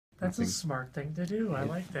That's a smart thing to do. I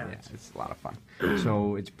like that. Yeah, it's a lot of fun.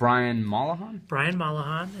 So it's Brian Molohon? Brian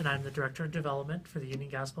Molohon, and I'm the Director of Development for the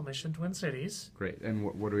Union Gospel Mission Twin Cities. Great. And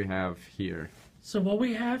what do we have here? So what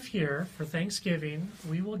we have here for Thanksgiving,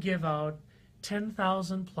 we will give out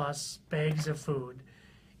 10,000 plus bags of food.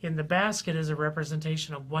 In the basket is a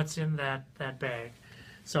representation of what's in that bag.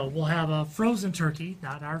 So we'll have a frozen turkey,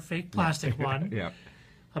 not our fake plastic one. Yeah.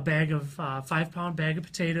 A bag of 5-pound bag of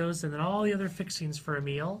potatoes, and then all the other fixings for a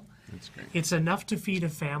meal. That's great. It's enough to feed a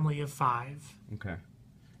family of 5. Okay.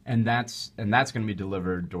 And that's going to be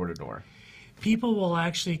delivered door to door. People will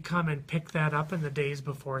actually come and pick that up in the days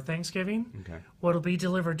before Thanksgiving. Okay. What'll be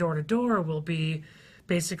delivered door to door will be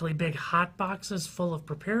basically big hot boxes full of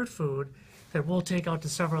prepared food that we'll take out to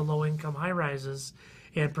several low-income high-rises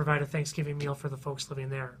and provide a Thanksgiving meal for the folks living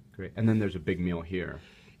there. Great. And then there's a big meal here,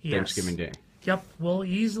 Yes. Thanksgiving Day. Yep, we'll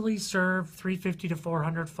easily serve 350 to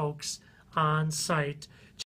 400 folks on site